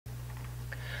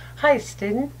Hi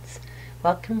students,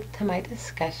 welcome to my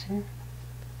discussion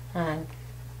on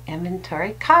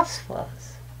inventory cost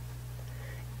flows.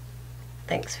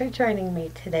 Thanks for joining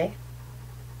me today.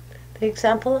 The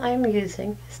example I'm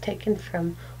using is taken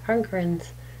from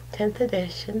Arngren's 10th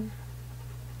edition,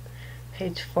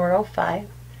 page 405.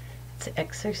 It's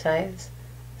exercise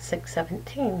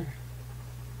 617.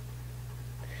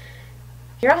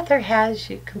 Your author has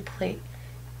you complete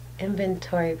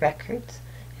inventory records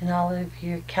and all of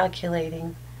your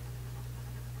calculating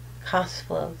cost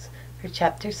flows for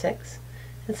Chapter 6.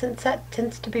 And since that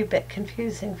tends to be a bit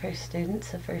confusing for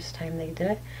students the first time they do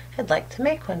it, I'd like to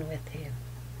make one with you.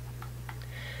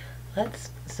 Let's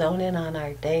zone in on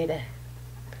our data.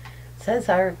 It says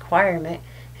our requirement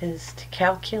is to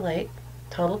calculate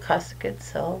total cost of goods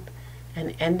sold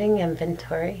and ending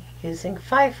inventory using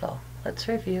FIFO. Let's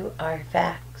review our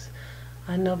facts.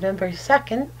 On November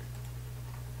 2nd,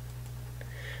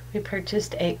 we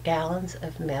purchased 8 gallons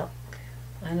of milk.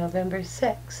 On November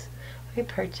 6th, we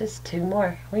purchased 2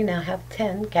 more. We now have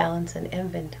 10 gallons in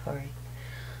inventory.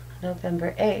 On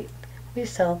November 8th, we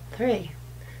sold 3.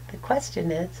 The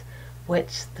question is, which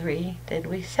 3 did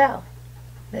we sell?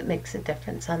 That makes a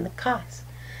difference on the cost.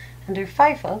 Under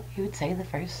FIFO, you would say the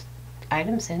first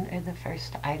items in or the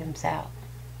first items out.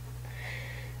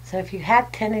 So if you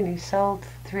had 10 and you sold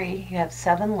 3, you have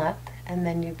 7 left, and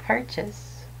then you purchase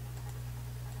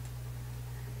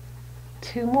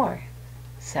 2 more.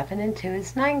 7 and 2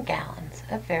 is 9 gallons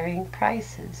of varying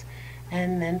prices,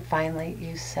 and then finally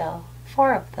you sell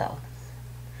 4 of those,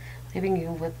 leaving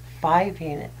you with 5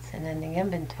 units in ending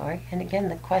inventory. And again,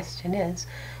 the question is,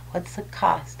 what's the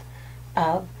cost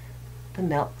of the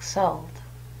milk sold?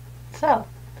 So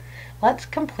let's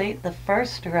complete the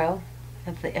first row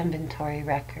of the inventory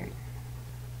record.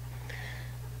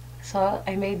 So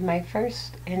I made my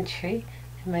first entry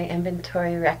in my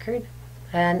inventory record.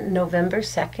 On November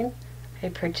 2nd, I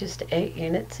purchased 8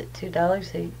 units at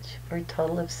 $2 each for a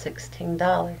total of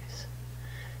 $16.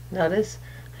 Notice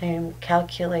I am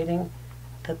calculating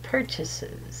the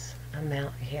purchases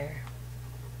amount here.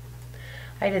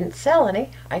 I didn't sell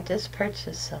any, I just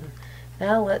purchased some.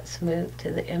 Now let's move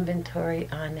to the inventory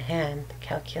on hand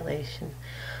calculation.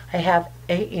 I have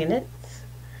 8 units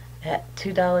at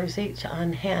 $2 each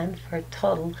on hand for a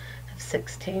total of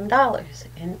 $16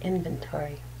 in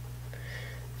inventory.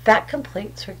 That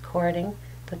completes recording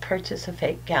the purchase of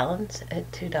 8 gallons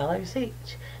at $2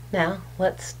 each. Now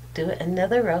let's do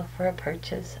another row for a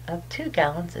purchase of 2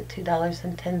 gallons at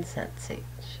 $2.10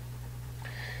 each.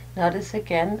 Notice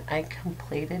again I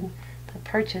completed the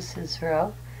purchases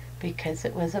row because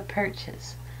it was a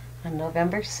purchase. On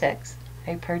November 6th,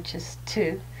 I purchased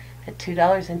 2 at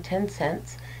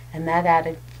 $2.10, and that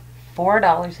added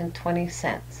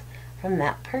 $4.20 from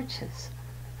that purchase.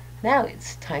 Now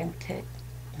it's time to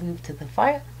move to the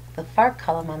far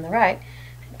column on the right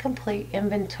and complete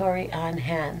inventory on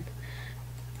hand.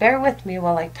 Bear with me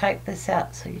while I type this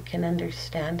out so you can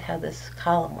understand how this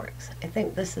column works. I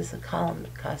think this is the column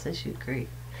that causes you grief.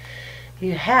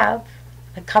 You have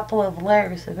a couple of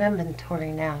layers of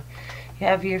inventory now. You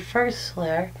have your first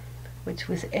layer, which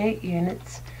was 8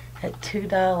 units at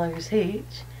 $2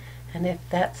 each, and if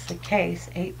that's the case,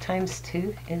 8 times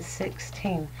 2 is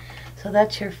 16. So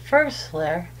that's your first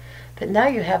layer. But now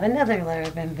you have another layer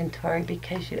of inventory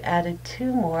because you added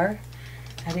 2 more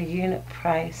at a unit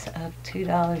price of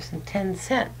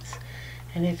 $2.10.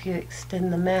 And if you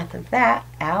extend the math of that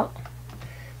out,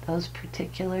 those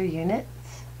particular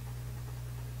units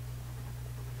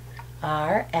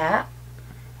are at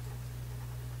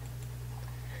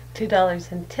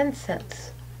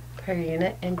 $2.10 per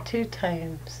unit, and 2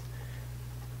 times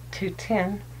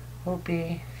 210 will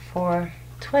be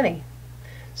 $4.20.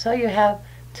 So you have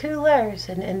 2 layers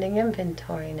in ending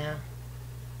inventory now.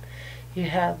 You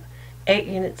have 8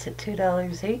 units at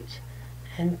 $2 each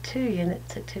and 2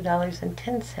 units at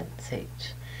 $2.10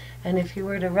 each. And if you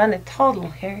were to run a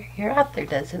total here, your author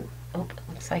doesn't, oh, it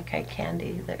looks like I can't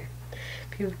either.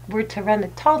 If you were to run a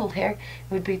total here, it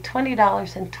would be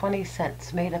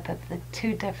 $20.20 made up of the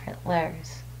 2 different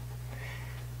layers.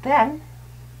 Then,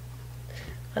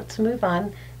 let's move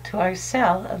on to our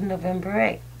sale of November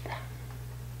 8th.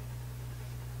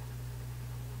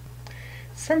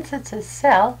 Since it's a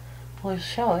sale, we'll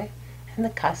show it in the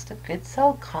cost of goods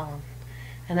sold column.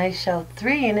 And I show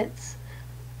 3 units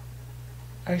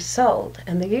are sold,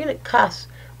 and the unit cost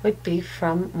would be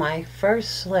from my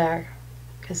first layer,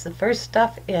 because the first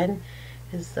stuff in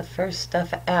is the first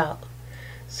stuff out.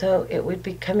 So it would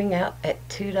be coming out at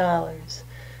 $2.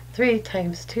 3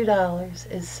 times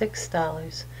 $2 is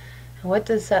 $6. And what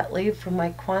does that leave for my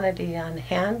quantity on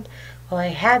hand? Well, I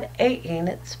had 8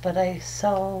 units, but I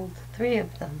sold 3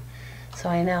 of them. So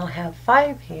I now have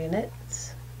 5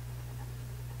 units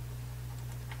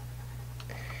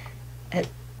at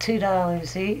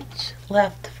 $2 each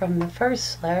left from the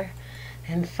first layer,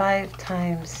 and 5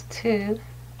 times 2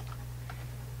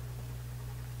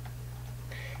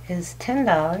 is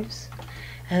 $10,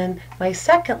 and my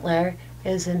second layer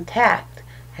is intact.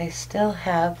 I still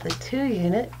have the 2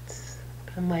 units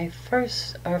from my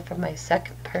first, or from my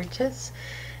second purchase,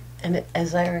 and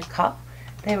as I recall,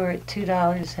 they were at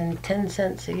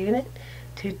 $2.10 a unit.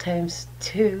 2 times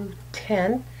 2,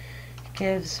 10,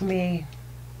 gives me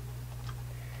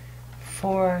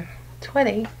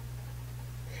 $4.20.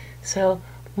 So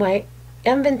my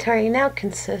inventory now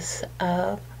consists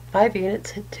of 5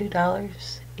 units at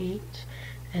 $2 each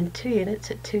and 2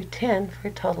 units at $2.10 for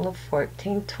a total of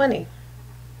 $14.20.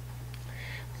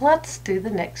 Let's do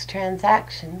the next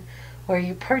transaction where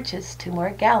you purchase 2 more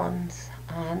gallons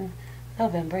on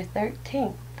November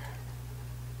 13th.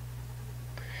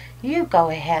 You go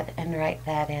ahead and write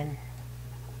that in.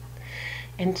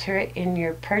 Enter it in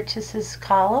your purchases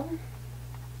column,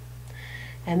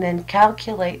 and then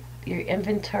calculate your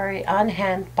inventory on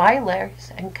hand by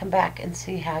layers and come back and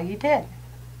see how you did.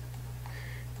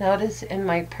 Notice in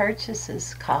my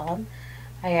purchases column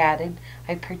I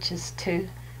purchased 2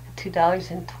 at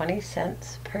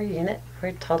 $2.20 per unit for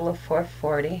a total of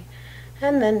 $4.40.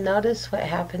 And then notice what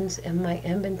happens in my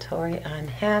inventory on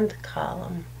hand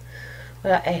column.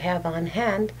 What I have on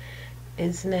hand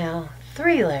is now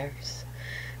 3 layers.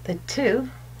 The 2,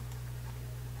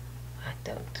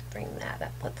 don't bring that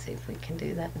up. Let's see if we can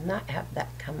do that and not have that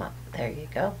come up. There you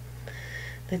go.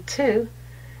 The 2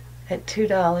 at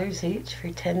 $2 each for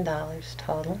 $10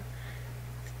 total.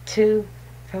 2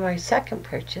 from our second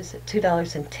purchase at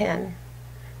 $2.10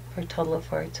 for a total of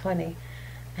 $4.20.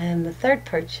 And the third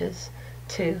purchase,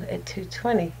 2 at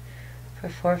 $2.20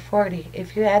 for $4.40.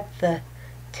 If you add the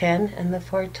 10 and the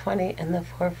 $4.20 and the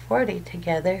 $4.40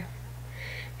 together,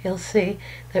 you'll see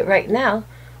that right now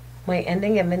my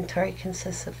ending inventory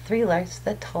consists of 3 layers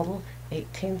that total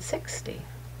 $18.60.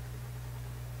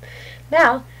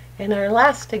 Now, in our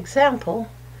last example,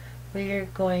 we are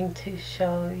going to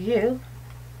show you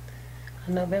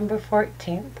on November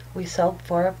 14th, we sold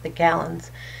 4 of the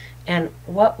gallons. And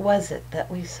what was it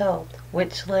that we sold?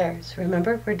 Which layers?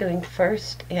 Remember, we're doing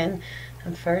first in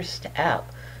and first out.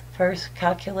 First,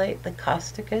 calculate the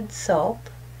cost of goods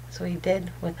sold, as we did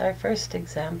with our first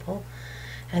example,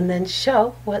 and then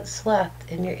show what's left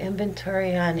in your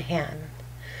inventory on hand.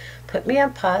 Put me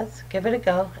on pause, give it a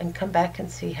go, and come back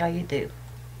and see how you do.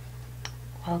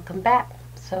 Welcome back.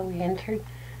 So we entered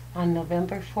on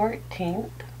November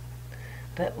 14th,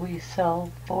 but we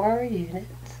sold 4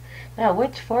 units. Now,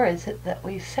 which 4 is it that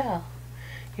we sell?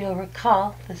 You'll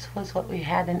recall this was what we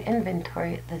had in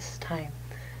inventory at this time.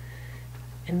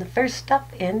 And the first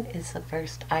stuff in is the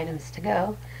first items to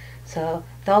go. So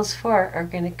those 4 are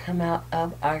going to come out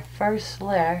of our first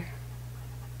layer,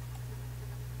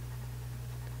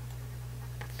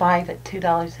 5 at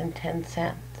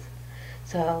 $2.10.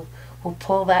 So we'll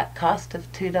pull that cost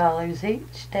of $2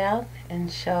 each down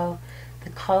and show the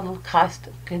total cost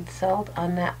of goods sold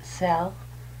on that sale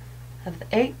of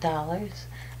 $8.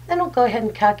 Then we'll go ahead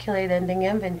and calculate ending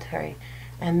inventory.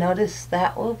 And notice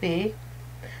that will be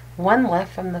 1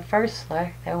 left from the first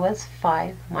layer. There was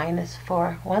 5 minus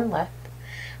 4, 1 left.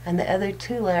 And the other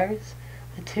 2 layers,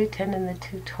 the $2.10 and the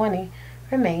 $2.20,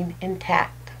 remain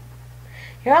intact.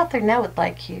 Your author now would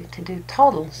like you to do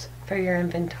totals for your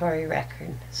inventory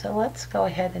record. So let's go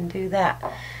ahead and do that.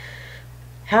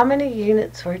 How many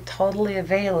units were totally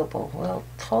available? Well,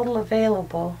 total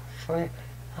available for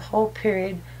the whole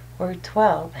period were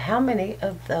 12. How many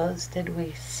of those did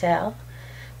we sell?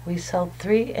 We sold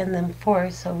 3 and then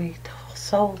 4, so we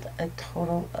sold a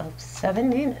total of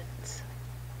 7 units.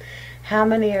 How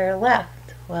many are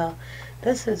left? Well,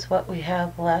 this is what we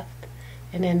have left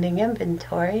in ending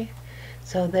inventory,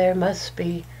 so there must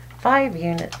be 5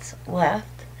 units left.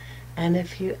 And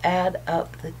if you add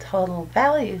up the total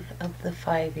value of the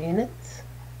 5 units,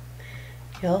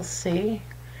 you'll see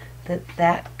that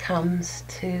that comes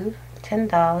to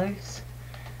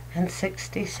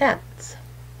 $10.60.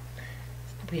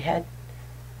 We had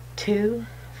 2,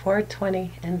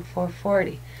 $4.20, and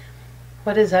 $4.40.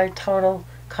 What is our total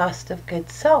cost of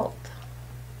goods sold?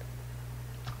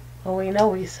 Well, we know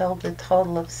we sold a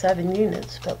total of 7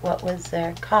 units, but what was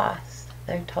their cost?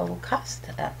 Their total cost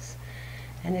to us.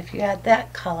 And if you add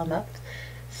that column up,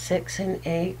 6 and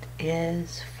 8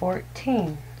 is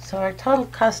 14. So our total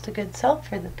cost of goods sold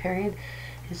for the period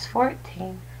is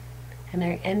 14, and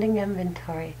our ending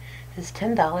inventory is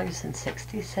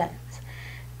 $10.60.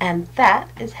 And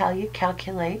that is how you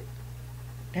calculate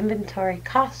inventory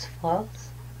cost flows.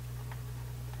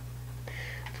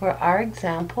 For our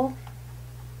example,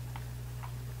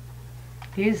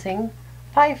 using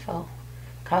FIFO,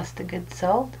 cost of goods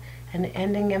sold and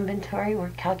ending inventory were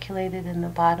calculated in the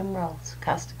bottom rows.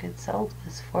 Cost of goods sold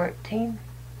was 14,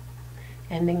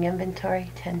 ending inventory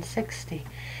 1060.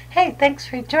 Hey, thanks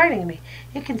for joining me.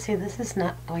 You can see this is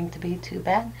not going to be too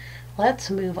bad. Let's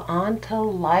move on to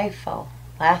LIFO.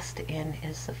 Last in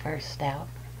is the first out.